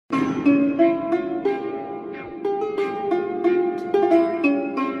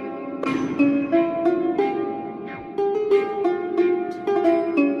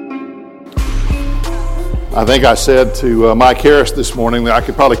I think I said to Mike Harris this morning that I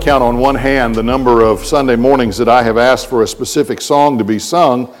could probably count on one hand the number of Sunday mornings that I have asked for a specific song to be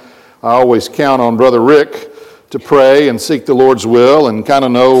sung. I always count on Brother Rick to pray and seek the Lord's will and kind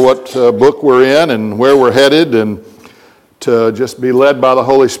of know what book we're in and where we're headed, and to just be led by the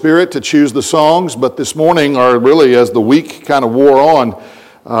Holy Spirit to choose the songs. But this morning, or really as the week kind of wore on,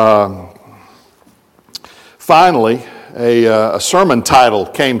 finally, a sermon title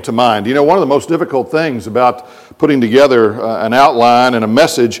came to mind. You know, one of the most difficult things about putting together an outline and a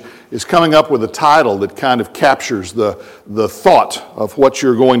message is coming up with a title that kind of captures the thought of what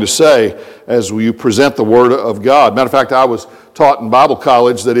you're going to say as you present the Word of God. Matter of fact, I was taught in Bible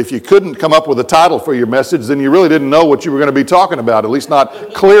college that if you couldn't come up with a title for your message, then you really didn't know what you were going to be talking about, at least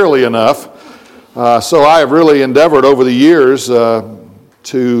not clearly enough. So I have really endeavored over the years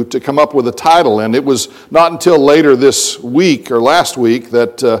to come up with a title, and it was not until later this week or last week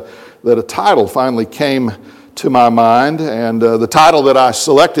that a title finally came to my mind, and the title that I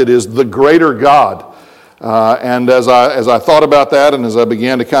selected is The Greater God. And as I thought about that, and as I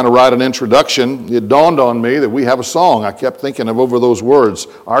began to kind of write an introduction, it dawned on me that we have a song. I kept thinking of over those words: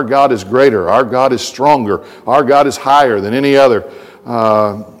 our God is greater, our God is stronger, our God is higher than any other.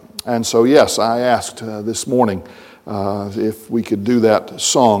 And so yes, I asked this morning if we could do that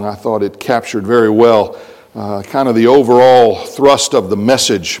song. I thought it captured very well kind of the overall thrust of the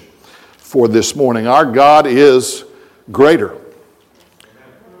message for this morning. Our God is greater.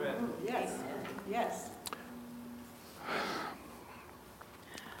 Yes. Yes.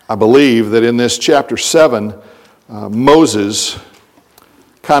 I believe that in this chapter 7, Moses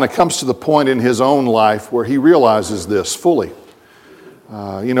kind of comes to the point in his own life where he realizes this fully.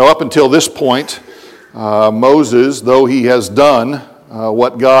 Up until this point, Moses, though he has done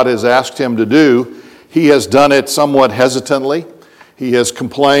what God has asked him to do, he has done it somewhat hesitantly. He has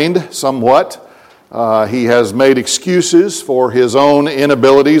complained somewhat. He has made excuses for his own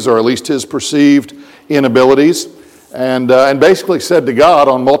inabilities, or at least his perceived inabilities, and basically said to God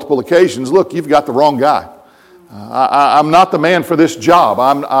on multiple occasions, "Look, you've got the wrong guy. I'm not the man for this job.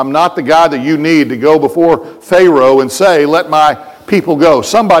 I'm not the guy that you need to go before Pharaoh and say, 'Let my people go.'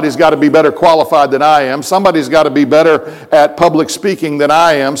 Somebody's got to be better qualified than I am. Somebody's got to be better at public speaking than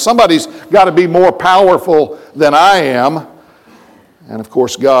I am. Somebody's got to be more powerful than I am." And of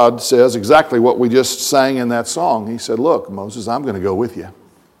course, God says exactly what we just sang in that song. He said, "Look, Moses, I'm going to go with you.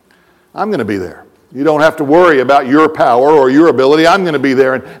 I'm going to be there. You don't have to worry about your power or your ability. I'm going to be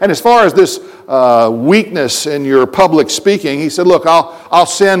there." And as far as this weakness in your public speaking, he said, "Look, I'll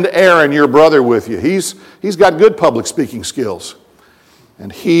send Aaron, your brother, with you. He's got good public speaking skills.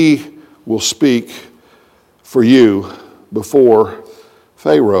 And he will speak for you before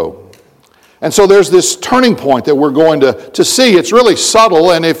Pharaoh." And so there's this turning point that we're going to see. It's really subtle,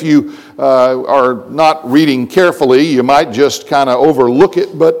 and if you are not reading carefully, you might just kind of overlook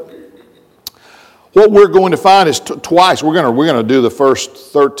it. But what we're going to find is twice. We're going to do the first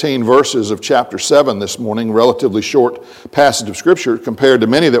 13 verses of chapter 7 this morning, relatively short passage of Scripture compared to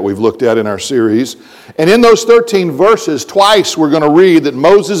many that we've looked at in our series. And in those 13 verses, twice we're going to read that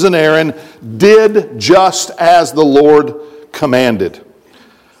Moses and Aaron did just as the Lord commanded.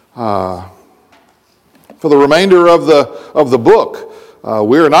 For the remainder of the book,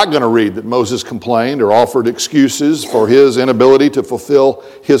 we're not going to read that Moses complained or offered excuses for his inability to fulfill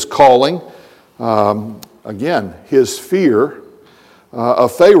his calling. Again, his fear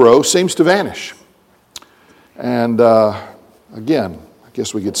of Pharaoh seems to vanish. And again, I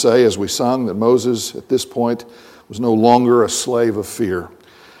guess we could say, as we sung, that Moses at this point was no longer a slave of fear.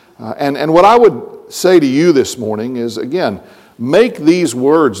 And what I would say to you this morning is, again, make these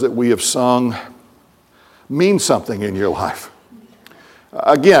words that we have sung mean something in your life.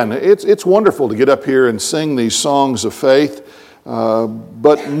 Again, it's wonderful to get up here and sing these songs of faith,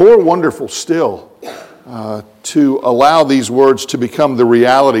 but more wonderful still to allow these words to become the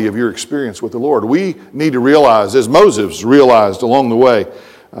reality of your experience with the Lord. We need to realize, as Moses realized along the way,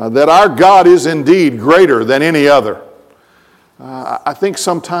 that our God is indeed greater than any other. I think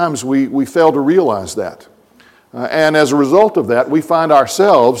sometimes we fail to realize that. And as a result of that, we find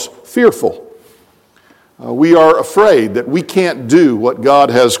ourselves fearful. We are afraid that we can't do what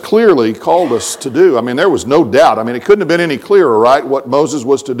God has clearly called us to do. I mean, there was no doubt. I mean, it couldn't have been any clearer, right, what Moses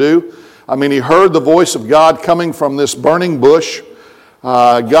was to do. I mean, he heard the voice of God coming from this burning bush.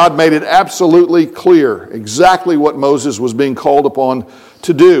 God made it absolutely clear exactly what Moses was being called upon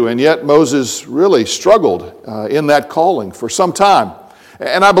to do. And yet Moses really struggled in that calling for some time.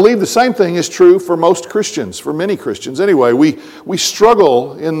 And I believe the same thing is true for most Christians, for many Christians. Anyway, we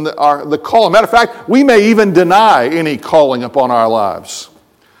struggle in the call. Matter of fact, we may even deny any calling upon our lives.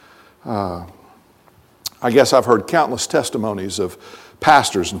 I guess I've heard countless testimonies of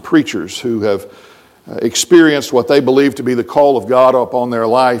pastors and preachers who have experienced what they believe to be the call of God upon their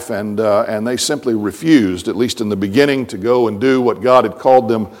life, and they simply refused, at least in the beginning, to go and do what God had called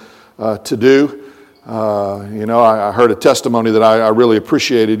them to do. I heard a testimony that I really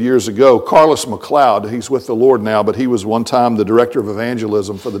appreciated years ago. Carlos McLeod, he's with the Lord now, but he was one time the director of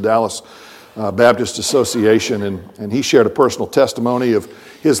evangelism for the Dallas Baptist Association, and he shared a personal testimony of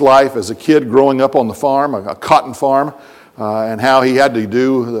his life as a kid growing up on the farm, a cotton farm, and how he had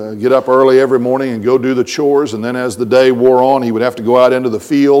to get up early every morning and go do the chores, and then as the day wore on, he would have to go out into the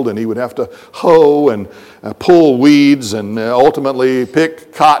field and he would have to hoe and pull weeds and ultimately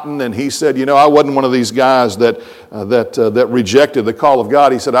pick cotton. And he said, I wasn't one of these guys that rejected the call of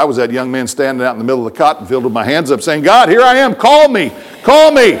God. He said, I was that young man standing out in the middle of the cotton field with my hands up saying, God, here I am, call me,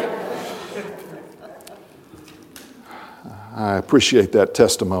 call me. I appreciate that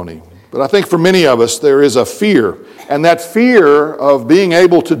testimony. But I think for many of us, there is a fear. And that fear of being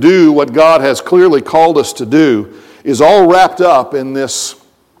able to do what God has clearly called us to do is all wrapped up in this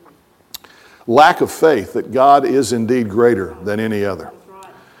lack of faith that God is indeed greater than any other.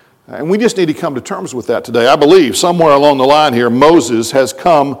 And we just need to come to terms with that today. I believe somewhere along the line here, Moses has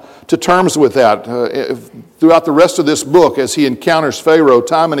come to terms with that. Throughout the rest of this book, as he encounters Pharaoh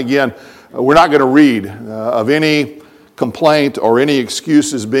time and again, we're not going to read of any complaint or any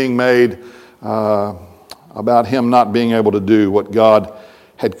excuses being made about him not being able to do what God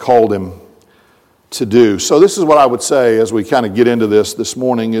had called him to do. So this is what I would say as we kind of get into this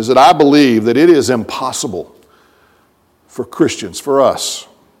morning, is that I believe that it is impossible for Christians, for us,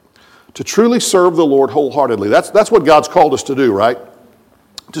 to truly serve the Lord wholeheartedly. That's what God's called us to do, right?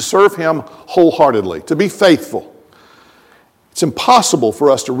 To serve Him wholeheartedly, to be faithful. It's impossible for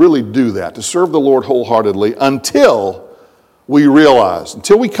us to really do that, to serve the Lord wholeheartedly, until we realize,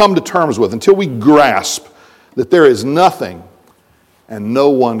 until we come to terms with, until we grasp that there is nothing and no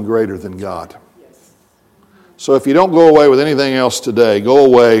one greater than God. So if you don't go away with anything else today, go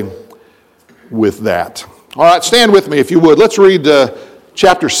away with that. All right, stand with me if you would. Let's read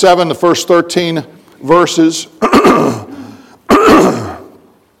chapter 7, the first 13 verses.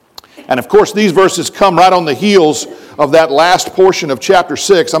 And of course, these verses come right on the heels of that last portion of chapter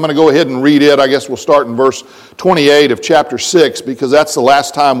 6. I'm going to go ahead and read it. I guess we'll start in verse 28 of chapter 6, because that's the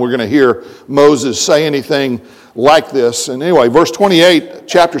last time we're going to hear Moses say anything like this. And anyway, verse 28,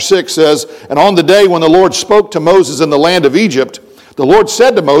 chapter 6 says, "And on the day when the Lord spoke to Moses in the land of Egypt, the Lord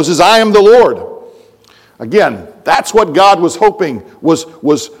said to Moses, I am the Lord." Again, that's what God was hoping,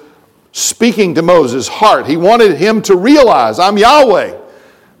 was speaking to Moses' heart. He wanted him to realize, I'm Yahweh.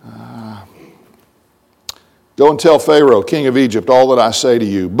 Go and tell Pharaoh, king of Egypt, all that I say to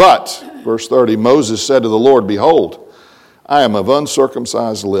you. But, verse 30, Moses said to the Lord, Behold, I am of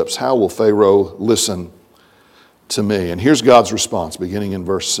uncircumcised lips. How will Pharaoh listen to me? And here's God's response, beginning in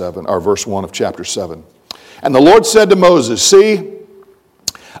verse 1 of chapter 7. And the Lord said to Moses, See,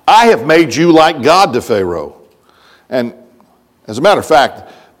 I have made you like God to Pharaoh. And as a matter of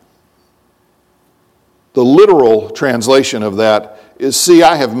fact, the literal translation of that is, See,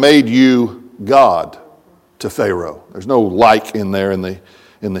 I have made you God to Pharaoh. There's no like in there in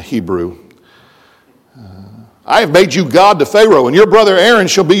the Hebrew. I have made you God to Pharaoh, and your brother Aaron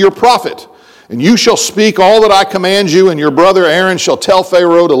shall be your prophet. And you shall speak all that I command you, and your brother Aaron shall tell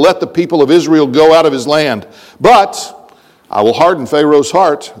Pharaoh to let the people of Israel go out of his land. But I will harden Pharaoh's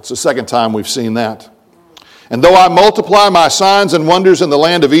heart. It's the second time we've seen that. And though I multiply my signs and wonders in the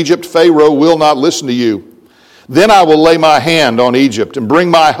land of Egypt, Pharaoh will not listen to you. Then I will lay my hand on Egypt and bring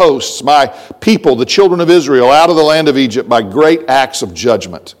my hosts, my people, the children of Israel, out of the land of Egypt by great acts of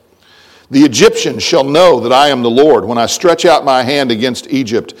judgment. The Egyptians shall know that I am the Lord when I stretch out my hand against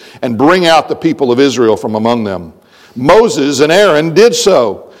Egypt and bring out the people of Israel from among them. Moses and Aaron did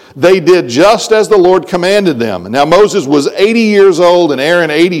so. They did just as the Lord commanded them. Now Moses was 80 years old and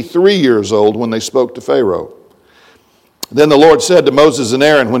Aaron 83 years old when they spoke to Pharaoh. Then the Lord said to Moses and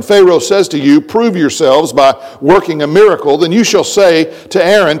Aaron, When Pharaoh says to you, Prove yourselves by working a miracle, then you shall say to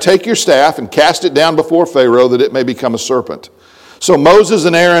Aaron, Take your staff and cast it down before Pharaoh, that it may become a serpent. So Moses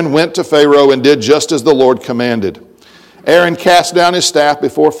and Aaron went to Pharaoh and did just as the Lord commanded. Aaron cast down his staff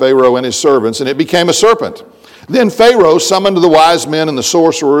before Pharaoh and his servants, and it became a serpent. Then Pharaoh summoned the wise men and the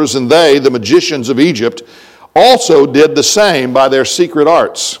sorcerers, and they, the magicians of Egypt, also did the same by their secret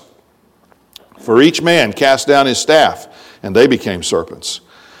arts. For each man cast down his staff, and they became serpents.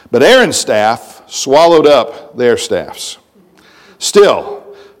 But Aaron's staff swallowed up their staffs.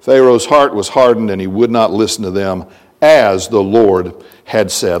 Still, Pharaoh's heart was hardened, and he would not listen to them as the Lord had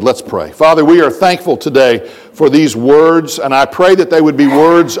said. Let's pray. Father, we are thankful today for these words, and I pray that they would be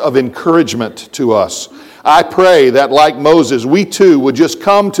words of encouragement to us. I pray that, like Moses, we too would just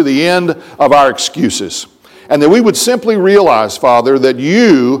come to the end of our excuses, and that we would simply realize, Father, that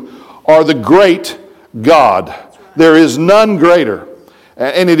you are the great God. There is none greater.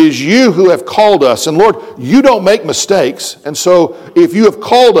 And it is you who have called us. And Lord, you don't make mistakes. And so if you have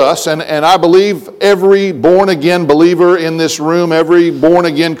called us, and I believe every born-again believer in this room, every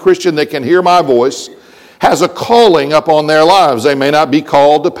born-again Christian that can hear my voice, has a calling upon their lives. They may not be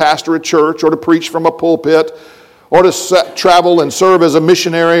called to pastor a church or to preach from a pulpit or to travel and serve as a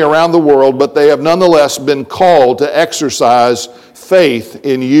missionary around the world, but they have nonetheless been called to exercise faith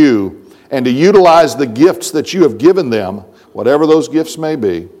in you and to utilize the gifts that you have given them, whatever those gifts may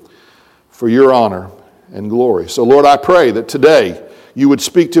be, for your honor and glory. So Lord, I pray that today you would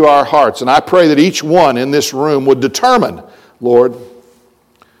speak to our hearts, and I pray that each one in this room would determine, Lord,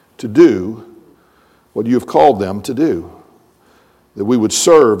 to do what you have called them to do, that we would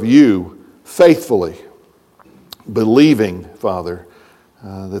serve you faithfully, believing, Father,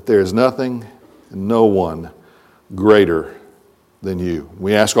 that there is nothing and no one greater than you.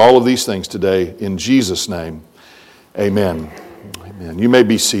 We ask all of these things today in Jesus' name. Amen. Amen. You may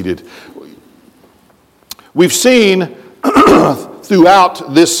be seated. We've seen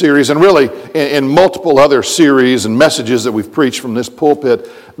throughout this series, and really in multiple other series and messages that we've preached from this pulpit,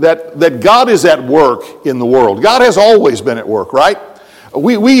 that God is at work in the world. God has always been at work, right?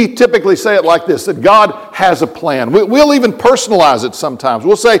 We typically say it like this, that God has a plan. We'll even personalize it sometimes.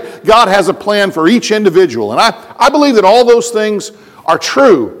 We'll say God has a plan for each individual. And I believe that all those things are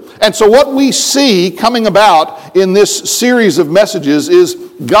true. And so what we see coming about in this series of messages is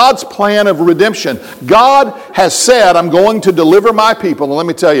God's plan of redemption. God has said, I'm going to deliver my people. And let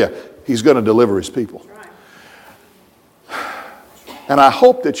me tell you, he's going to deliver his people. And I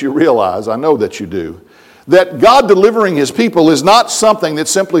hope that you realize, I know that you do, that God delivering his people is not something that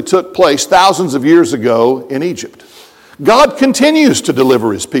simply took place thousands of years ago in Egypt. God continues to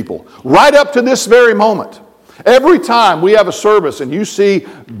deliver his people right up to this very moment. Every time we have a service and you see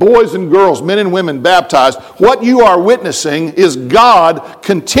boys and girls, men and women baptized, what you are witnessing is God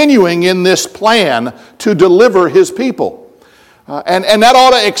continuing in this plan to deliver his people. And that ought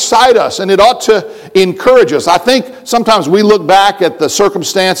to excite us, and it ought to encourage us. I think sometimes we look back at the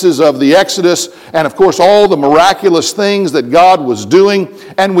circumstances of the Exodus and, of course, all the miraculous things that God was doing,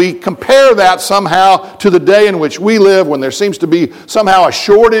 and we compare that somehow to the day in which we live, when there seems to be somehow a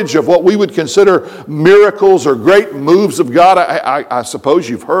shortage of what we would consider miracles or great moves of God. I suppose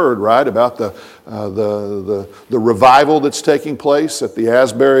you've heard, right, about the revival that's taking place at the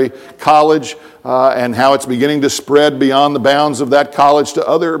Asbury College, and how it's beginning to spread beyond the bounds of that college to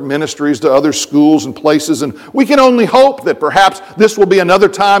other ministries, to other schools and places. And we can only hope that perhaps this will be another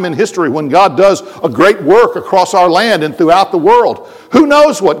time in history when God does a great work across our land and throughout the world. Who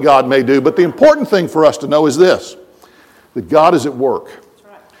knows what God may do, but the important thing for us to know is this, that God is at work.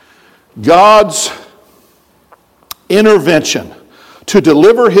 God's intervention to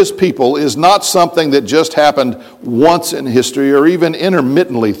deliver his people is not something that just happened once in history or even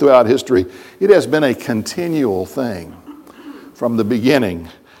intermittently throughout history. It has been a continual thing from the beginning.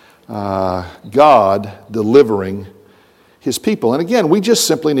 God delivering his people. And again, we just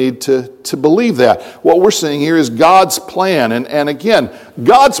simply need to believe that. What we're seeing here is God's plan. And again,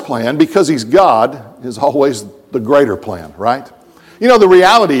 God's plan, because he's God, is always the greater plan, right? You know, the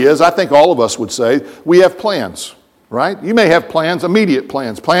reality is, I think all of us would say, we have plans. Right? You may have plans, immediate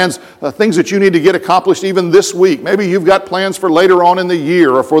plans, things that you need to get accomplished even this week. Maybe you've got plans for later on in the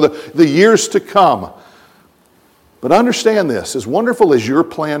year or for the years to come. But understand this, as wonderful as your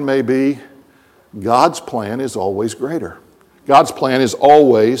plan may be, God's plan is always greater. God's plan is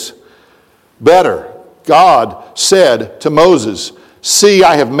always better. God said to Moses, "See,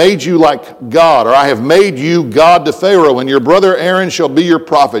 I have made you like God," or "I have made you God to Pharaoh, and your brother Aaron shall be your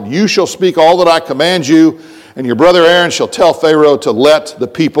prophet. You shall speak all that I command you, and your brother Aaron shall tell Pharaoh to let the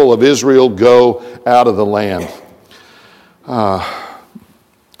people of Israel go out of the land."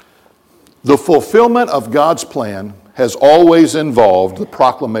 The fulfillment of God's plan has always involved the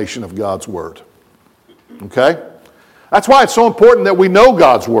proclamation of God's word. Okay? That's why it's so important that we know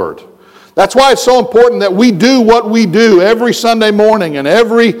God's word. That's why it's so important that we do what we do every Sunday morning and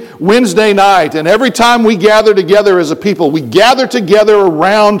every Wednesday night and every time we gather together as a people. We gather together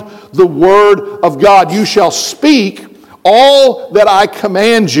around the Word of God. You shall speak all that I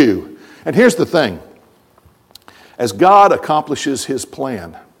command you. And here's the thing. As God accomplishes his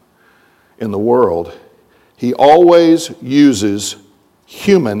plan in the world, He always uses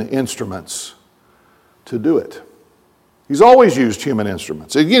human instruments to do it. He's always used human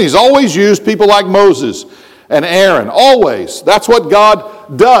instruments. Again, he's always used people like Moses and Aaron. Always. That's what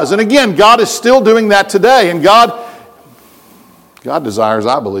God does. And again, God is still doing that today. And God desires,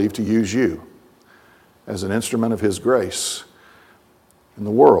 I believe, to use you as an instrument of His grace in the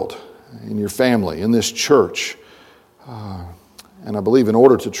world, in your family, in this church. And I believe in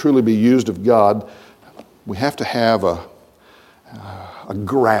order to truly be used of God, we have to have a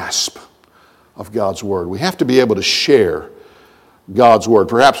grasp of God's Word. We have to be able to share God's Word.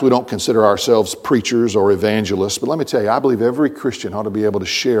 Perhaps we don't consider ourselves preachers or evangelists, but let me tell you, I believe every Christian ought to be able to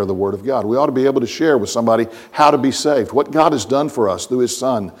share the Word of God. We ought to be able to share with somebody how to be saved, what God has done for us through His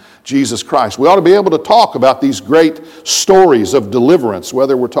Son, Jesus Christ. We ought to be able to talk about these great stories of deliverance,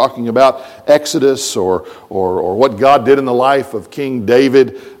 whether we're talking about Exodus or what God did in the life of King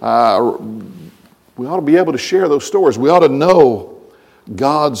David. We ought to be able to share those stories. We ought to know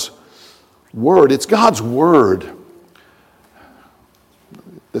God's Word. It's God's Word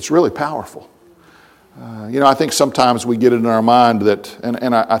that's really powerful. I think sometimes we get it in our mind that,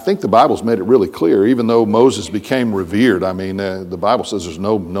 and I think the Bible's made it really clear, even though Moses became revered, the Bible says there's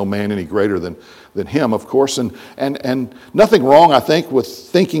no man any greater than him, of course, and nothing wrong, I think, with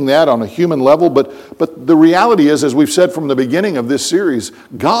thinking that on a human level, but the reality is, as we've said from the beginning of this series,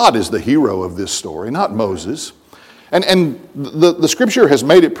 God is the hero of this story, not Moses. And the Scripture has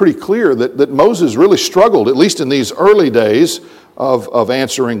made it pretty clear that Moses really struggled, at least in these early days, of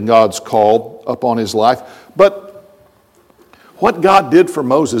answering God's call upon his life. But what God did for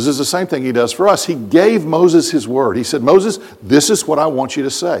Moses is the same thing He does for us. He gave Moses His Word. He said, Moses, this is what I want you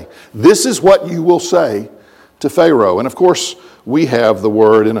to say. This is what you will say to Pharaoh. And of course, we have the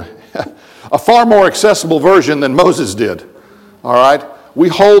Word in a far more accessible version than Moses did. All right? We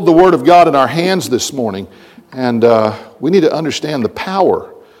hold the Word of God in our hands this morning. And we need to understand the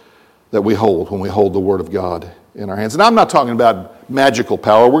power that we hold when we hold the Word of God in our hands. And I'm not talking about magical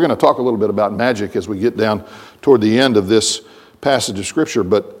power. We're going to talk a little bit about magic as we get down toward the end of this passage of Scripture.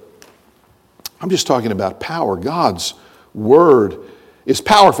 But I'm just talking about power. God's Word is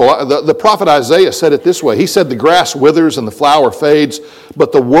powerful. The prophet Isaiah said it this way. He said, the grass withers and the flower fades,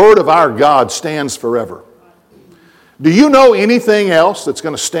 but the Word of our God stands forever. Do you know anything else that's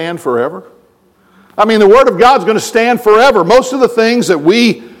going to stand forever? The Word of God's going to stand forever. Most of the things that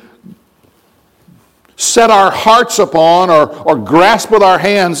we set our hearts upon or grasp with our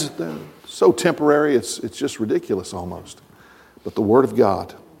hands, so temporary, it's just ridiculous almost. But the Word of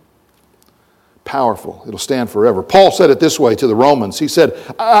God, powerful. It'll stand forever. Paul said it this way to the Romans. He said,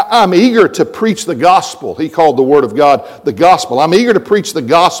 I'm eager to preach the gospel. He called the Word of God the gospel. I'm eager to preach the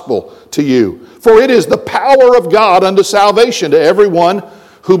gospel to you. For it is the power of God unto salvation to everyone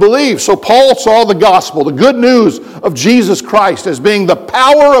who believes. So Paul saw the gospel, the good news of Jesus Christ, as being the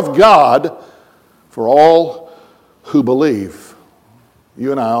power of God for all who believe.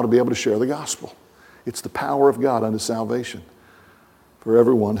 You and I ought to be able to share the gospel. It's the power of God unto salvation for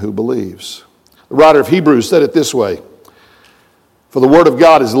everyone who believes. The writer of Hebrews said it this way, for the Word of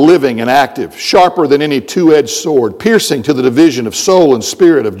God is living and active, sharper than any two-edged sword, piercing to the division of soul and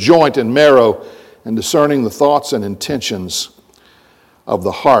spirit, of joint and marrow, and discerning the thoughts and intentions of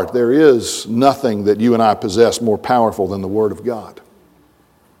the heart. There is nothing that you and I possess more powerful than the Word of God.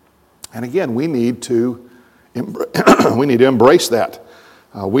 And again, we need to embrace that.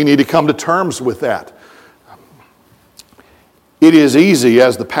 We need to come to terms with that. It is easy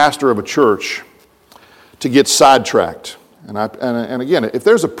as the pastor of a church to get sidetracked. And again, if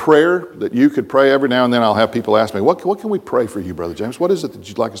there's a prayer that you could pray every now and then, I'll have people ask me, what can we pray for you, Brother James? What is it that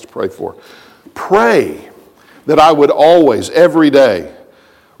you'd like us to pray for? Pray that I would always, every day,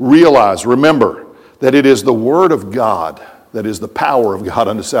 remember that it is the Word of God that is the power of God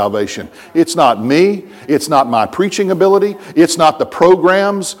unto salvation. It's not me. It's not my preaching ability. It's not the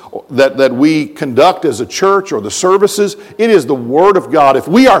programs that we conduct as a church or the services. It is the Word of God. If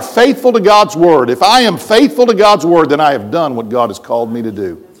we are faithful to God's Word, if I am faithful to God's Word, then I have done what God has called me to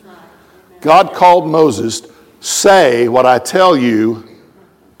do. God called Moses, say what I tell you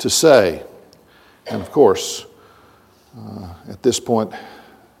to say. And of course, at this point,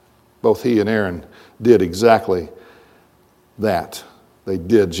 both he and Aaron did exactly that. They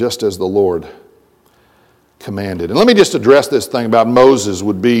did just as the Lord commanded. And let me just address this thing about Moses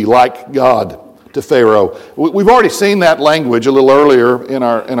would be like God to Pharaoh. We've already seen that language a little earlier in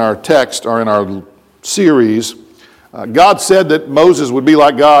our text or in our series. God said that Moses would be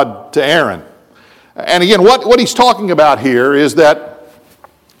like God to Aaron. And again, what he's talking about here is that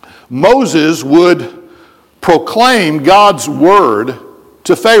Moses would proclaim God's word to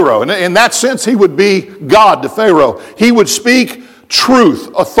to Pharaoh. And in that sense, he would be God to Pharaoh. He would speak truth,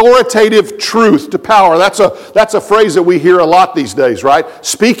 authoritative truth to power. That's a phrase that we hear a lot these days, right?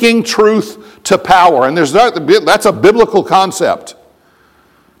 Speaking truth to power. And that's a biblical concept.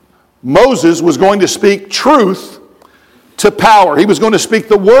 Moses was going to speak truth to power. He was going to speak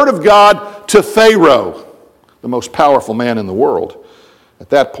the word of God to Pharaoh, the most powerful man in the world at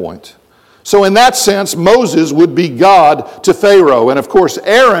that point. So in that sense, Moses would be God to Pharaoh. And of course,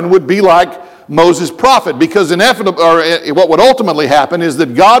 Aaron would be like Moses' prophet, because what would ultimately happen is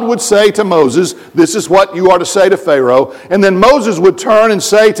that God would say to Moses, this is what you are to say to Pharaoh. And then Moses would turn and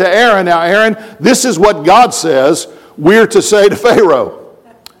say to Aaron, now Aaron, this is what God says we're to say to Pharaoh.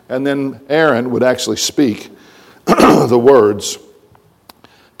 And then Aaron would actually speak the words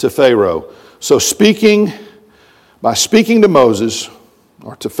to Pharaoh. So by speaking to Moses,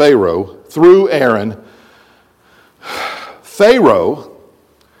 or to Pharaoh, through Aaron, Pharaoh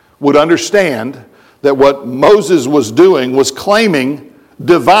would understand that what Moses was doing was claiming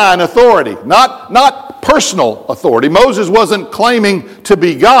divine authority, not personal authority. Moses wasn't claiming to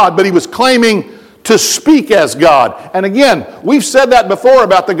be God, but he was claiming to speak as God. And again, we've said that before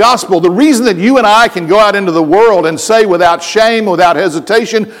about the gospel. The reason that you and I can go out into the world and say without shame, without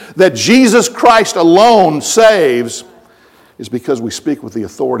hesitation, that Jesus Christ alone saves is because we speak with the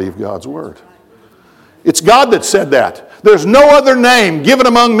authority of God's word. It's God that said that. There's no other name given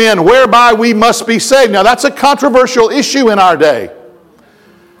among men whereby we must be saved. Now, that's a controversial issue in our day.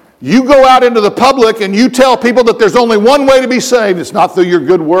 You go out into the public and you tell people that there's only one way to be saved. It's not through your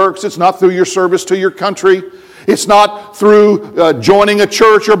good works. It's not through your service to your country. It's not through joining a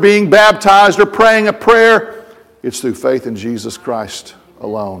church or being baptized or praying a prayer. It's through faith in Jesus Christ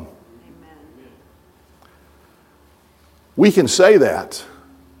alone. We can say that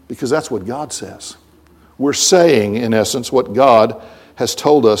because that's what God says. We're saying, in essence, what God has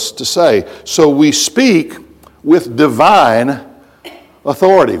told us to say. So we speak with divine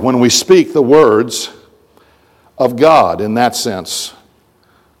authority when we speak the words of God. In that sense,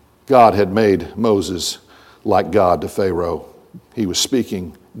 God had made Moses like God to Pharaoh. He was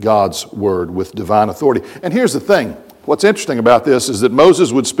speaking God's word with divine authority. And here's the thing. What's interesting about this is that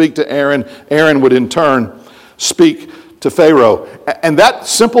Moses would speak to Aaron. Aaron would in turn speak to Pharaoh. And that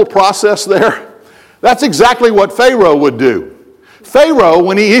simple process there, that's exactly what Pharaoh would do. Pharaoh,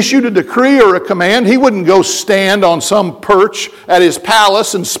 when he issued a decree or a command, he wouldn't go stand on some perch at his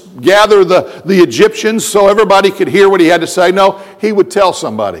palace and gather the Egyptians so everybody could hear what he had to say. No, he would tell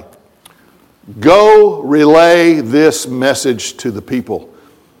somebody, go relay this message to the people.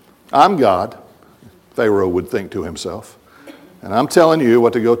 I'm God, Pharaoh would think to himself, and I'm telling you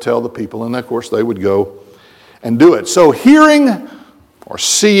what to go tell the people. And of course, they would go and do it. So hearing or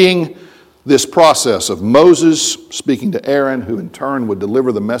seeing this process of Moses speaking to Aaron, who in turn would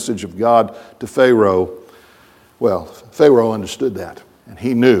deliver the message of God to Pharaoh, well, Pharaoh understood that. And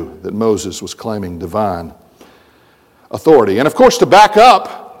he knew that Moses was claiming divine authority. And of course, to back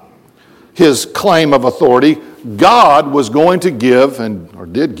up his claim of authority, God was going to give, or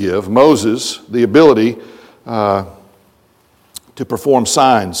did give, Moses the ability to perform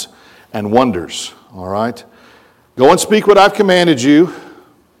signs and wonders. All right? Go and speak what I've commanded you.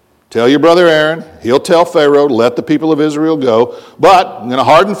 Tell your brother Aaron, he'll tell Pharaoh to let the people of Israel go. But I'm going to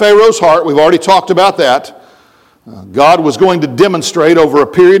harden Pharaoh's heart. We've already talked about that. God was going to demonstrate over a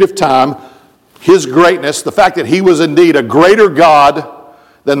period of time his greatness, the fact that he was indeed a greater God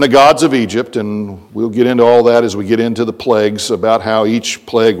than the gods of Egypt. And we'll get into all that as we get into the plagues, about how each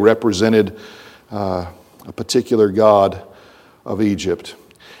plague represented a particular god of Egypt.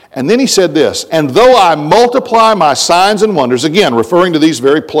 And then he said this, and though I multiply my signs and wonders, again, referring to these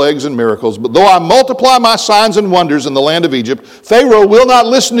very plagues and miracles, but though I multiply my signs and wonders in the land of Egypt, Pharaoh will not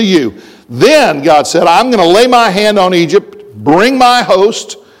listen to you. Then, God said, I'm going to lay my hand on Egypt, bring my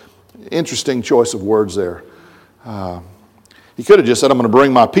host. Interesting choice of words there. He could have just said, I'm going to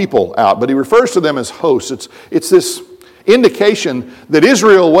bring my people out, but he refers to them as hosts. It's this indication that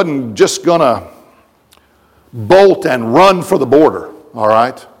Israel wasn't just going to bolt and run for the border, all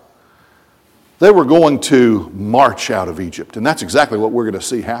right? They were going to march out of Egypt, and that's exactly what we're going to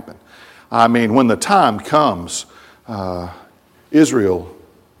see happen. I mean, when the time comes, Israel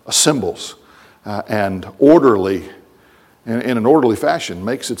assembles and orderly, in an orderly fashion,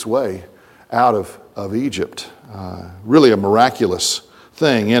 makes its way out of Egypt. Really a miraculous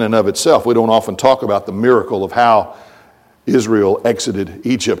thing in and of itself. We don't often talk about the miracle of how Israel exited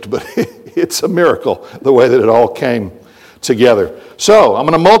Egypt, but it's a miracle the way that it all came together. So I'm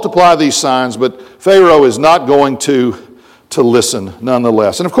going to multiply these signs, but Pharaoh is not going to to listen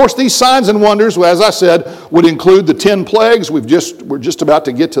nonetheless. And of course, these signs and wonders, as I said, would include the 10 plagues. We're just about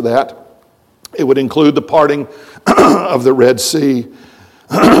to get to that. It would include the parting of the Red Sea.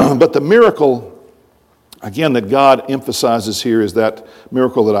 But the miracle, again, that God emphasizes here is that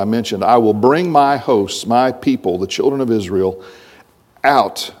miracle that I mentioned. I will bring my hosts, my people, the children of Israel,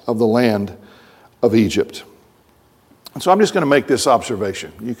 out of the land of Egypt. And so I'm just going to make this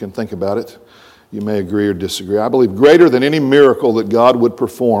observation. You can think about it. You may agree or disagree. I believe greater than any miracle that God would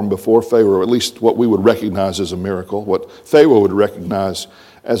perform before Pharaoh, at least what we would recognize as a miracle, what Pharaoh would recognize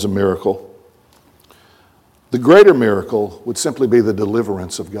as a miracle, the greater miracle would simply be the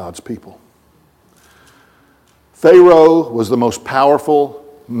deliverance of God's people. Pharaoh was the most powerful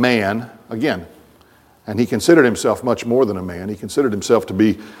man, again, and he considered himself much more than a man. He considered himself to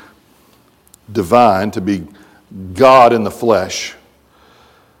be divine, to be God in the flesh.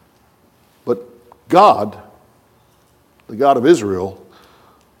 But God, the God of Israel,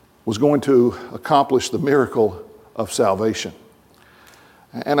 was going to accomplish the miracle of salvation.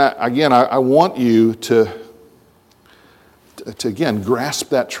 And I want you to again grasp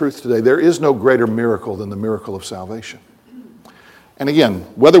that truth today. There is no greater miracle than the miracle of salvation. And again,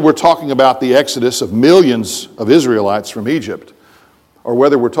 whether we're talking about the exodus of millions of Israelites from Egypt, or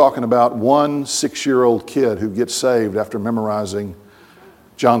whether we're talking about one 6-year-old kid who gets saved after memorizing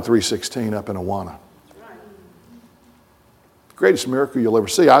John 3:16 up in Awana. The greatest miracle you'll ever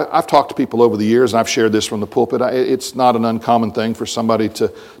see. I've talked to people over the years, and I've shared this from the pulpit. It's not an uncommon thing for somebody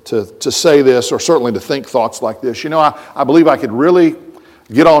to say this, or certainly to think thoughts like this. You know, I believe I could really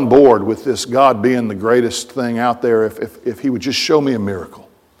get on board with this God being the greatest thing out there if he would just show me a miracle.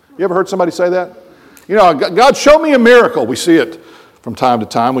 You ever heard somebody say that? You know, God, show me a miracle. We see it from time to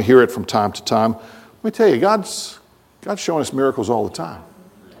time. We hear it from time to time. Let me tell you, God's showing us miracles all the time.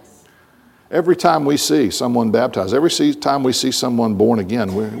 Every time we see someone baptized, every time we see someone born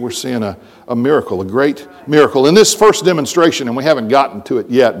again, we're seeing a miracle, a great miracle. In this first demonstration, and we haven't gotten to it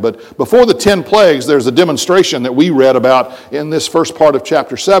yet, but before the 10 plagues, there's a demonstration that we read about in this first part of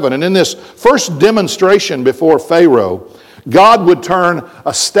chapter 7. And in this first demonstration before Pharaoh, God would turn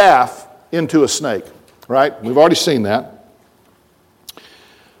a staff into a snake, right? We've already seen that.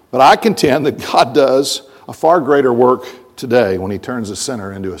 But I contend that God does a far greater work today when he turns a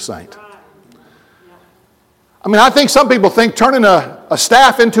sinner into a saint. I mean, I think some people think turning a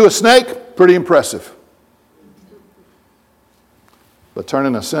staff into a snake, pretty impressive. But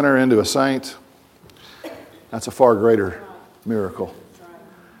turning a sinner into a saint, that's a far greater miracle.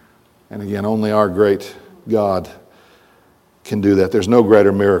 And again, only our great God can do that. There's no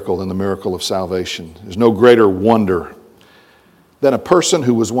greater miracle than the miracle of salvation. There's no greater wonder than a person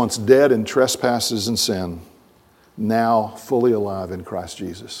who was once dead in trespasses and sin, now fully alive in Christ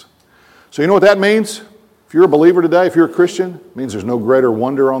Jesus. So you know what that means? If you're a believer today, if you're a Christian, it means there's no greater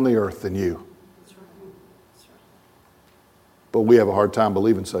wonder on the earth than you. But we have a hard time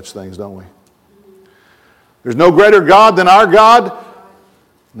believing such things, don't we? There's no greater God than our God.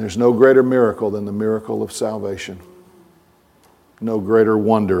 And there's no greater miracle than the miracle of salvation. No greater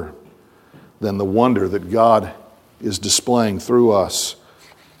wonder than the wonder that God is displaying through us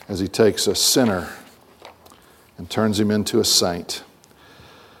as he takes a sinner and turns him into a saint.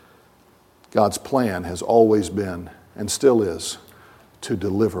 God's plan has always been, and still is, to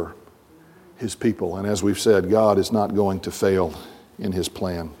deliver his people. And as we've said, God is not going to fail in his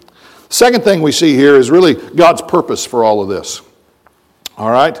plan. Second thing we see here is really God's purpose for all of this. All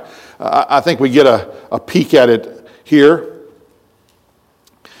right? I think we get a peek at it here.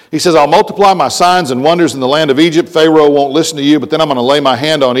 He says, I'll multiply my signs and wonders in the land of Egypt. Pharaoh won't listen to you, but then I'm going to lay my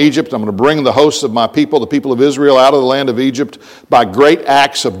hand on Egypt. I'm going to bring the hosts of my people, the people of Israel, out of the land of Egypt by great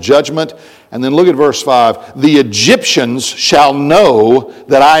acts of judgment. And then look at verse 5. The Egyptians shall know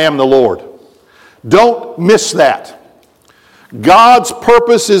that I am the Lord. Don't miss that. God's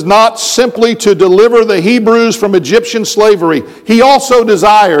purpose is not simply to deliver the Hebrews from Egyptian slavery. He also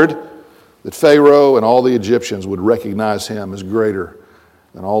desired that Pharaoh and all the Egyptians would recognize him as greater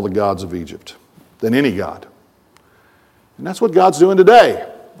than all the gods of Egypt, than any god. And that's what God's doing today,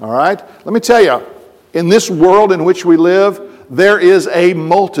 all right? Let me tell you, in this world in which we live, there is a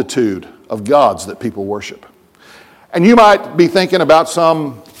multitude of gods that people worship. And you might be thinking about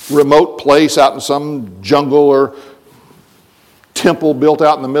some remote place out in some jungle or temple built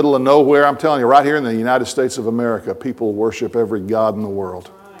out in the middle of nowhere. I'm telling you, right here in the United States of America, people worship every god in the world.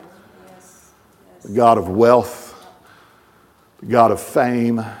 The God of wealth, the God of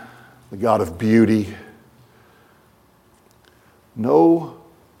fame, the God of beauty. No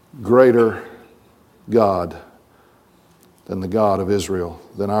greater God than the God of Israel,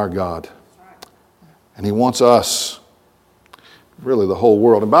 than our God. And he wants us Really the whole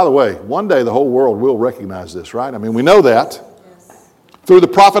world. And by the way, one day the whole world will recognize this, right? I mean, we know that. Yes. Through the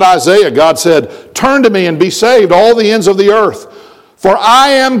prophet Isaiah, God said, "Turn to me and be saved, all the ends of the earth. For I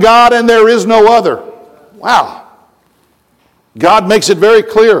am God and there is no other." Wow. God makes it very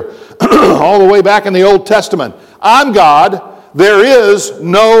clear all the way back in the Old Testament. I'm God, there is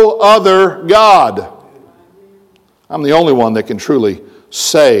no other God. I'm the only one that can truly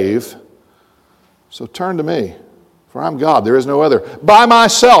save. So turn to me, for I'm God, there is no other. By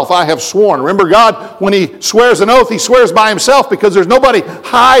myself I have sworn. Remember, God, when he swears an oath, he swears by himself because there's nobody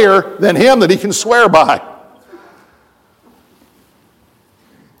higher than him that he can swear by.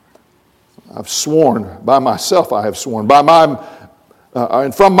 I've sworn, by myself I have sworn.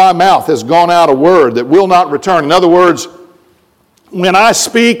 And from my mouth has gone out a word that will not return. In other words, when I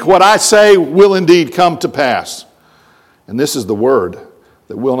speak, what I say will indeed come to pass. And this is the word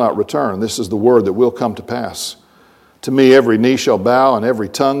that will not return. This is the word that will come to pass. To me every knee shall bow and every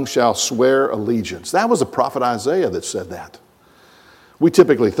tongue shall swear allegiance. That was the prophet Isaiah that said that. We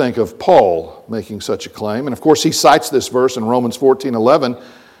typically think of Paul making such a claim. And of course he cites this verse in Romans 14:11.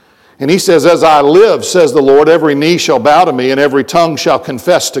 And he says, "As I live, says the Lord, every knee shall bow to me and every tongue shall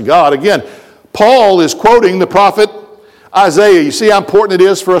confess to God." Again, Paul is quoting the prophet Isaiah. You see how important it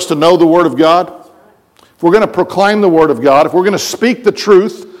is for us to know the Word of God? If we're going to proclaim the Word of God, if we're going to speak the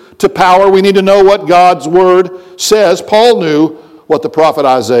truth to power, we need to know what God's Word says. Paul knew what the prophet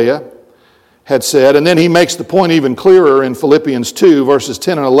Isaiah had said. And then he makes the point even clearer in Philippians 2, verses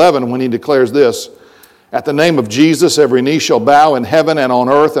 10 and 11, when he declares this: "At the name of Jesus, every knee shall bow in heaven and on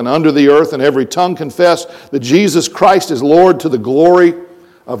earth and under the earth, and every tongue confess that Jesus Christ is Lord, to the glory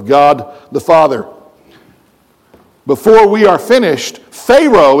of God the Father." Before we are finished,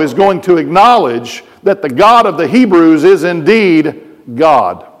 Pharaoh is going to acknowledge that the God of the Hebrews is indeed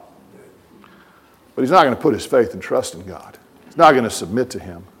God. But he's not going to put his faith and trust in God. He's not going to submit to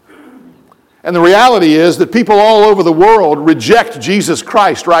him. And the reality is that people all over the world reject Jesus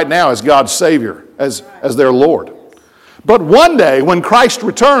Christ right now as God's Savior, as their Lord. But one day, when Christ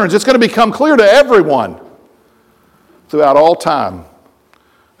returns, it's going to become clear to everyone throughout all time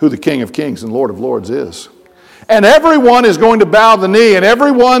who the King of Kings and Lord of Lords is. And everyone is going to bow the knee, and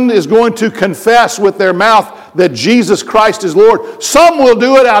everyone is going to confess with their mouth that Jesus Christ is Lord. Some will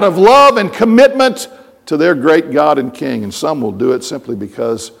do it out of love and commitment to their great God and King, and some will do it simply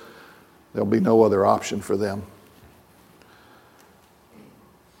because there'll be no other option for them.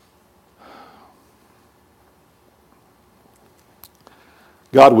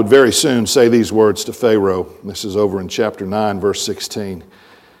 God would very soon say these words to Pharaoh. This is over in chapter 9, verse 16.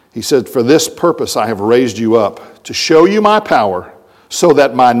 He said, "For this purpose I have raised you up, to show you my power, so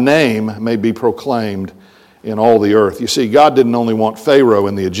that my name may be proclaimed in all the earth." You see, God didn't only want Pharaoh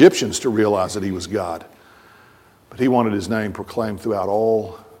and the Egyptians to realize that he was God, but he wanted his name proclaimed throughout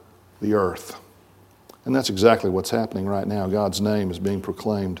all the earth. And that's exactly what's happening right now. God's name is being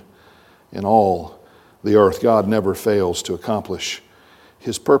proclaimed in all the earth. God never fails to accomplish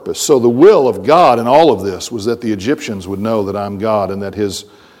his purpose. So the will of God in all of this was that the Egyptians would know that I'm God and that his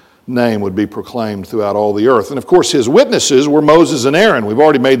name would be proclaimed throughout all the earth. And of course his witnesses were Moses and Aaron. We've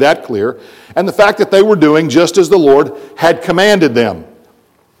already made that clear. And the fact that they were doing just as the Lord had commanded them.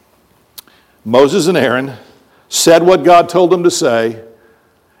 Moses and Aaron said what God told them to say,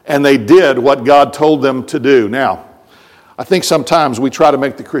 and they did what God told them to do. Now, I think sometimes we try to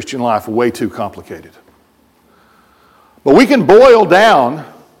make the Christian life way too complicated. But we can boil down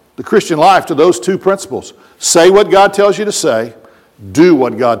the Christian life to those two principles. Say what God tells you to say. Do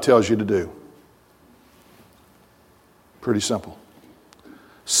what God tells you to do. Pretty simple.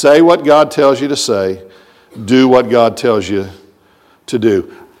 Say what God tells you to say. Do what God tells you to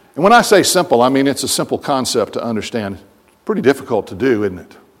do. And when I say simple, I mean it's a simple concept to understand. Pretty difficult to do, isn't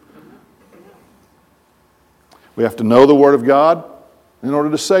it? We have to know the Word of God in order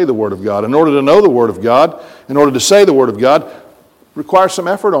to say the Word of God. In order to know the Word of God, in order to say the Word of God, requires some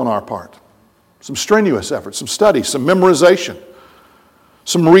effort on our part. Some strenuous effort, some study, some memorization,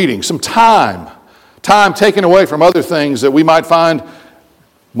 some reading, some time. Time taken away from other things that we might find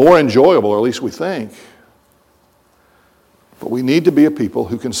more enjoyable, or at least we think. But we need to be a people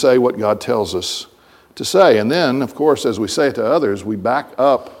who can say what God tells us to say. And then, of course, as we say it to others, we back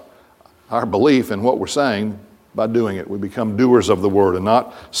up our belief in what we're saying by doing it. We become doers of the word and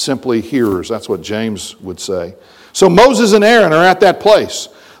not simply hearers. That's what James would say. So Moses and Aaron are at that place.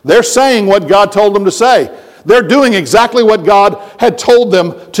 They're saying what God told them to say. They're doing exactly what God had told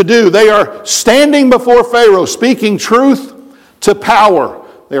them to do. They are standing before Pharaoh, speaking truth to power.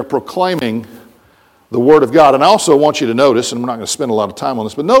 They are proclaiming the Word of God. And I also want you to notice, and we're not going to spend a lot of time on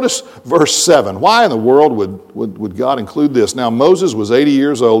this, but notice verse 7. Why in the world would God include this? Now, Moses was 80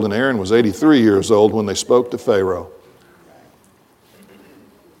 years old and Aaron was 83 years old when they spoke to Pharaoh.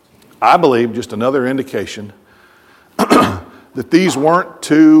 I believe just another indication that these weren't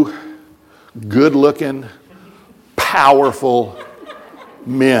two good-looking, powerful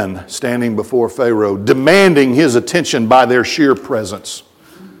men standing before Pharaoh, demanding his attention by their sheer presence.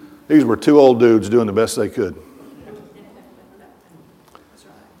 These were two old dudes doing the best they could.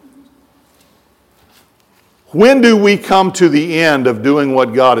 When do we come to the end of doing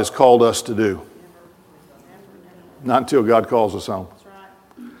what God has called us to do? Not until God calls us home.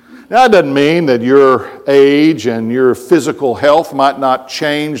 Now, that doesn't mean that your age and your physical health might not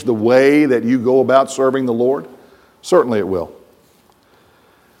change the way that you go about serving the Lord. Certainly it will.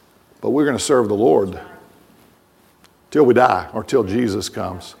 But we're going to serve the Lord till we die or till Jesus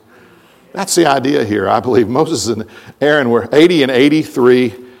comes. That's the idea here. I believe Moses and Aaron were 80 and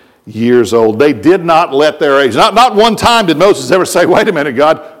 83 years old. They did not let their age. Not one time did Moses ever say, wait a minute,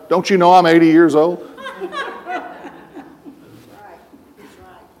 God, don't you know I'm 80 years old?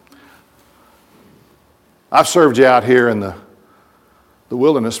 I've served you out here in the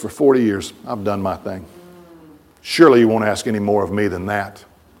wilderness for 40 years. I've done my thing. Surely you won't ask any more of me than that.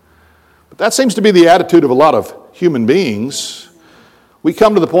 But that seems to be the attitude of a lot of human beings. We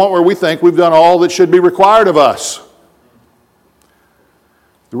come to the point where we think we've done all that should be required of us.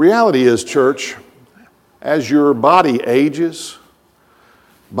 The reality is, church, as your body ages,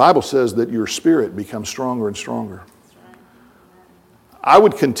 the Bible says that your spirit becomes stronger and stronger. I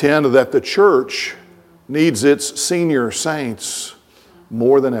would contend that the church needs its senior saints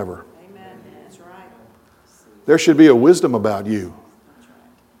more than ever. Amen. That's right. There should be a wisdom about you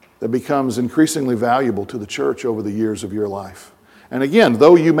that becomes increasingly valuable to the church over the years of your life. And again,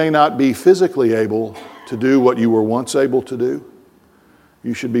 though you may not be physically able to do what you were once able to do,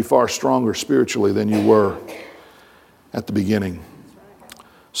 you should be far stronger spiritually than you were at the beginning.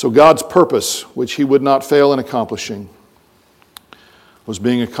 So God's purpose, which he would not fail in accomplishing, was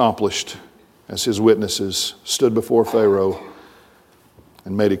being accomplished as his witnesses stood before Pharaoh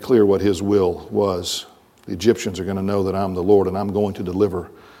and made it clear what his will was. The Egyptians are going to know that I'm the Lord and I'm going to deliver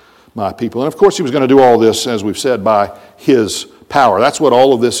my people. And of course he was going to do all this, as we've said, by his power. That's what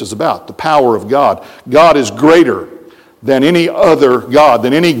all of this is about, the power of God. God is greater than any other god,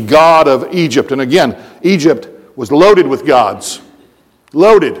 than any god of Egypt. And again, Egypt was loaded with gods.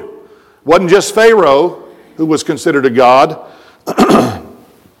 Loaded. It wasn't just Pharaoh who was considered a god.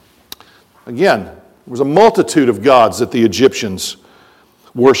 Again, there was a multitude of gods that the Egyptians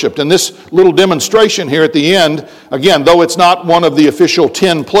worshipped. And this little demonstration here at the end, again, though it's not one of the official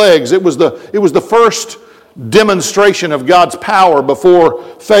 10 plagues, it was the first demonstration of God's power before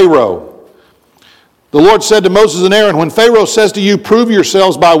Pharaoh. The Lord said to Moses and Aaron, when Pharaoh says to you, prove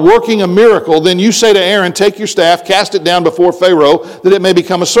yourselves by working a miracle, then you say to Aaron, take your staff, cast it down before Pharaoh, that it may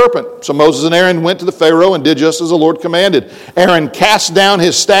become a serpent. So Moses and Aaron went to the Pharaoh and did just as the Lord commanded. Aaron cast down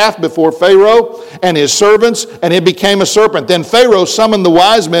his staff before Pharaoh and his servants, and it became a serpent. Then Pharaoh summoned the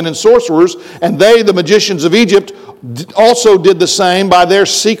wise men and sorcerers, and they, the magicians of Egypt, also did the same by their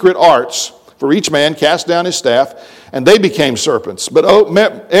secret arts. For each man cast down his staff, and they became serpents. But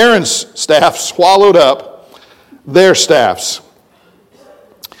Aaron's staff swallowed up their staffs.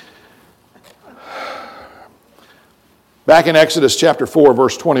 Back in Exodus chapter 4,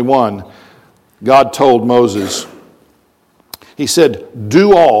 verse 21, God told Moses, he said,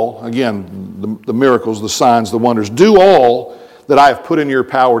 do all, again, the miracles, the signs, the wonders, do all that I have put in your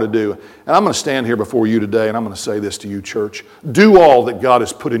power to do. And I'm going to stand here before you today and I'm going to say this to you, church. Do all that God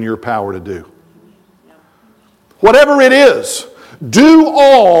has put in your power to do. Whatever it is, do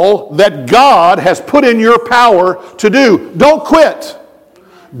all that God has put in your power to do. Don't quit.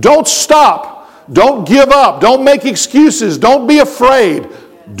 Don't stop. Don't give up. Don't make excuses. Don't be afraid.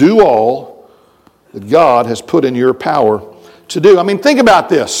 Do all that God has put in your power to do. I mean, think about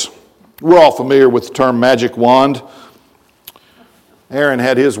this. We're all familiar with the term magic wand. Aaron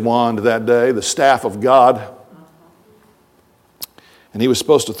had his wand that day, the staff of God. And he was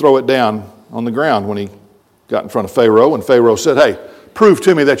supposed to throw it down on the ground when he got in front of Pharaoh. And Pharaoh said, hey, prove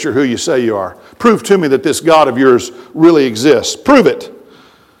to me that you're who you say you are. Prove to me that this God of yours really exists. Prove it.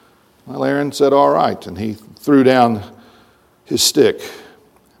 Well, Aaron said, all right. And he threw down his stick.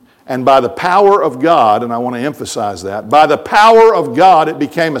 And by the power of God, and I want to emphasize that, by the power of God, it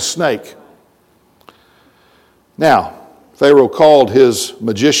became a snake. Now, Pharaoh called his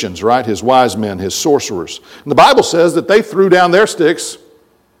magicians, right? His wise men, his sorcerers. And the Bible says that they threw down their sticks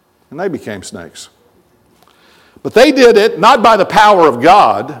and they became snakes. But they did it not by the power of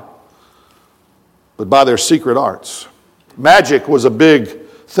God, but by their secret arts. Magic was a big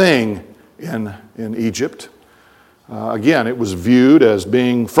thing in Egypt. Again, it was viewed as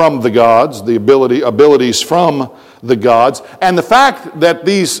being from the gods, the abilities from the gods. And the fact that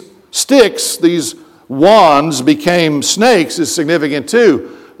these sticks, these wands, became snakes is significant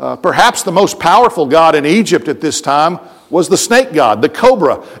too. Perhaps the most powerful god in Egypt at this time was the snake god, the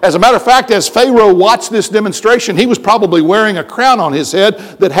cobra. As a matter of fact, as Pharaoh watched this demonstration, he was probably wearing a crown on his head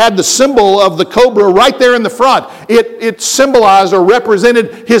that had the symbol of the cobra right there in the front. It symbolized or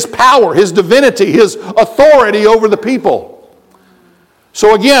represented his power, his divinity, his authority over the people.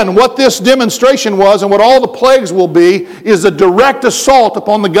 So again, what this demonstration was and what all the plagues will be is a direct assault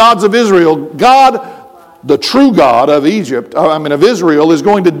upon the gods of Israel. God, the true God of Israel, is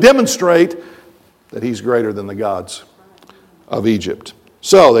going to demonstrate that he's greater than the gods of Egypt.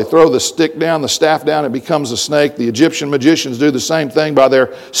 So they throw the stick down, the staff down, it becomes a snake. The Egyptian magicians do the same thing by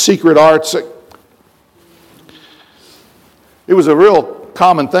their secret arts. It was a real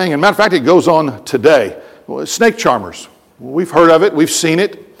common thing. As a matter of fact, it goes on today. Snake charmers. We've heard of it. We've seen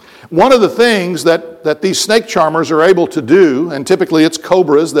it. One of the things that these snake charmers are able to do, and typically it's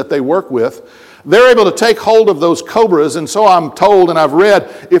cobras that they work with, they're able to take hold of those cobras, and so I'm told and I've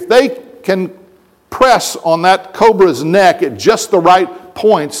read, if they can press on that cobra's neck at just the right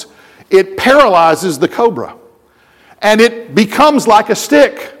points, it paralyzes the cobra. And it becomes like a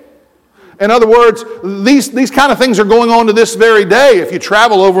stick. In other words, these kind of things are going on to this very day. If you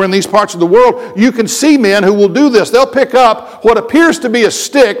travel over in these parts of the world, you can see men who will do this. They'll pick up what appears to be a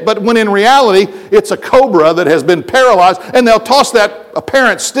stick, but when in reality, it's a cobra that has been paralyzed, and they'll toss that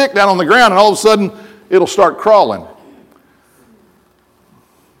apparent stick down on the ground, and all of a sudden, it'll start crawling.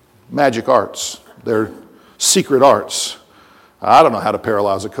 Magic arts. They're secret arts. I don't know how to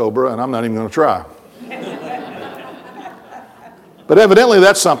paralyze a cobra, and I'm not even going to try. But evidently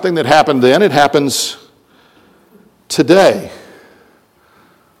that's something that happened then. It happens today.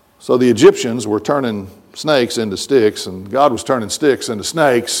 So the Egyptians were turning snakes into sticks, and God was turning sticks into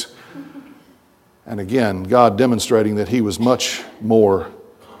snakes. And again, God demonstrating that he was much more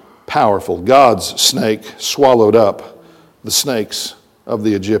powerful. God's snake swallowed up the snakes of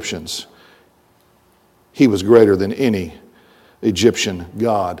the Egyptians. He was greater than any Egyptian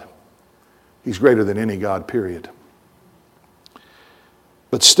god. He's greater than any god, period.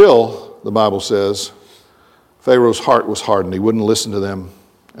 But still, the Bible says, Pharaoh's heart was hardened. He wouldn't listen to them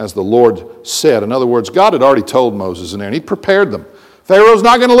as the Lord said. In other words, God had already told Moses and Aaron. He prepared them. Pharaoh's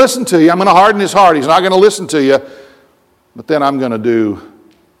not going to listen to you. I'm going to harden his heart. He's not going to listen to you. But then I'm going to do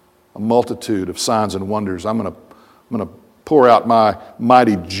a multitude of signs and wonders. I'm going to pour out my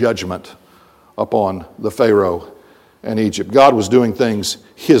mighty judgment upon the Pharaoh and Egypt. God was doing things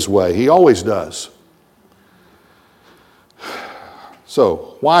his way. He always does.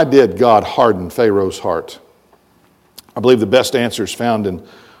 So, why did God harden Pharaoh's heart? I believe the best answer is found in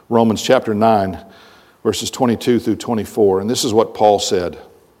Romans chapter 9, verses 22 through 24. And this is what Paul said.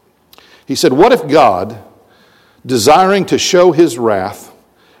 He said, "What if God, desiring to show his wrath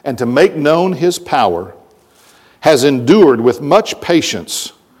and to make known his power, has endured with much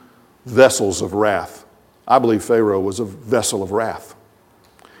patience vessels of wrath?" I believe Pharaoh was a vessel of wrath.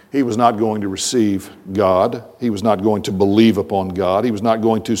 He was not going to receive God. He was not going to believe upon God. He was not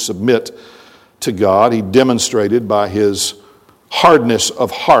going to submit to God. He demonstrated by his hardness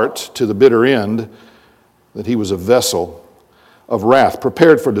of heart to the bitter end that he was a vessel of wrath,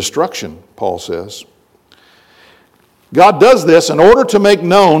 prepared for destruction, Paul says. God does this in order to make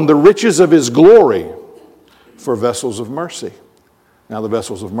known the riches of his glory for vessels of mercy. Now, the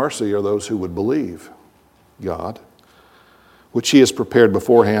vessels of mercy are those who would believe God, which he has prepared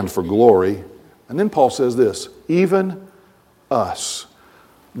beforehand for glory. And then Paul says this, even us.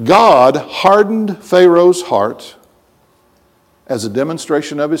 God hardened Pharaoh's heart as a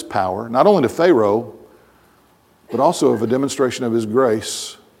demonstration of his power, not only to Pharaoh, but also of a demonstration of his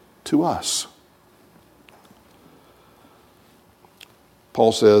grace to us.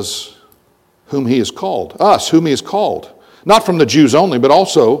 Paul says, whom he has called, us, whom he has called, not from the Jews only, but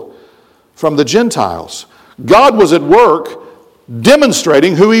also from the Gentiles. God was at work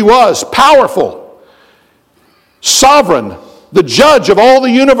demonstrating who he was, powerful, sovereign, the judge of all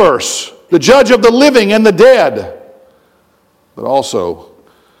the universe, the judge of the living and the dead, but also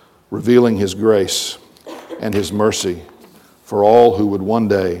revealing his grace and his mercy for all who would one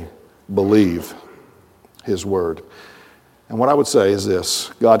day believe his word. And what I would say is this: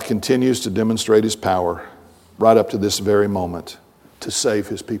 God continues to demonstrate his power right up to this very moment to save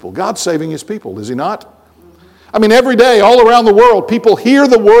his people. God's saving his people, is he not? I mean, every day, all around the world, people hear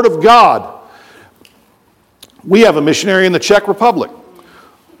the word of God. We have a missionary in the Czech Republic.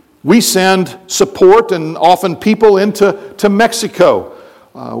 We send support and often people into Mexico.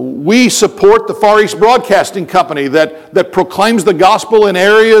 We support the Far East Broadcasting Company that proclaims the gospel in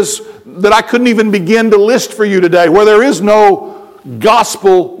areas that I couldn't even begin to list for you today, where there is no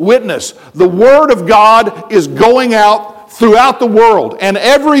gospel witness. The Word of God is going out throughout the world, and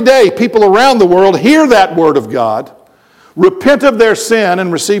every day people around the world hear that Word of God, repent of their sin,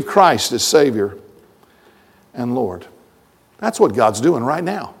 and receive Christ as Savior and Lord. That's what God's doing right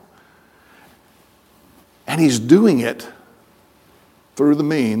now. And He's doing it through the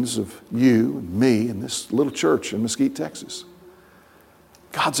means of you and me and this little church in Mesquite, Texas.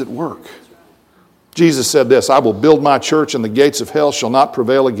 God's at work. Jesus said this, "I will build my church and the gates of hell shall not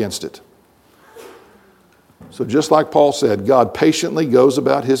prevail against it." So just like Paul said, God patiently goes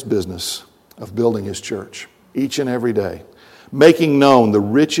about His business of building His church each and every day, making known the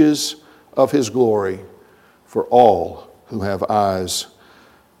riches of His glory for all who have eyes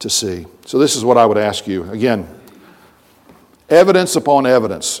to see. So this is what I would ask you. Again, evidence upon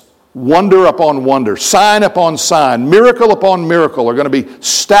evidence, wonder upon wonder, sign upon sign, miracle upon miracle are going to be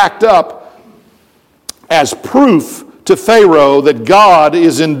stacked up as proof to Pharaoh that God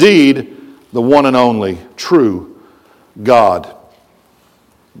is indeed the one and only true God.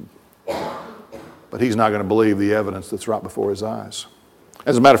 But he's not going to believe the evidence that's right before his eyes.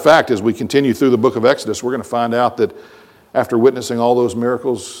 As a matter of fact, as we continue through the book of Exodus, we're going to find out that after witnessing all those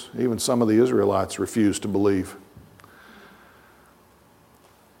miracles, even some of the Israelites refused to believe.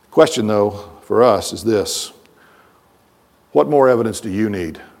 The question, though, for us is this: what more evidence do you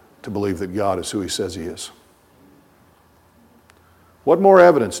need to believe that God is who He says He is? What more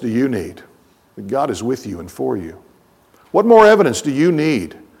evidence do you need that God is with you and for you? What more evidence do you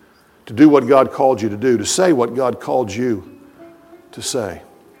need to do what God called you to do, to say what God called you to say?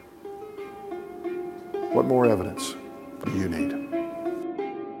 What more evidence do you need?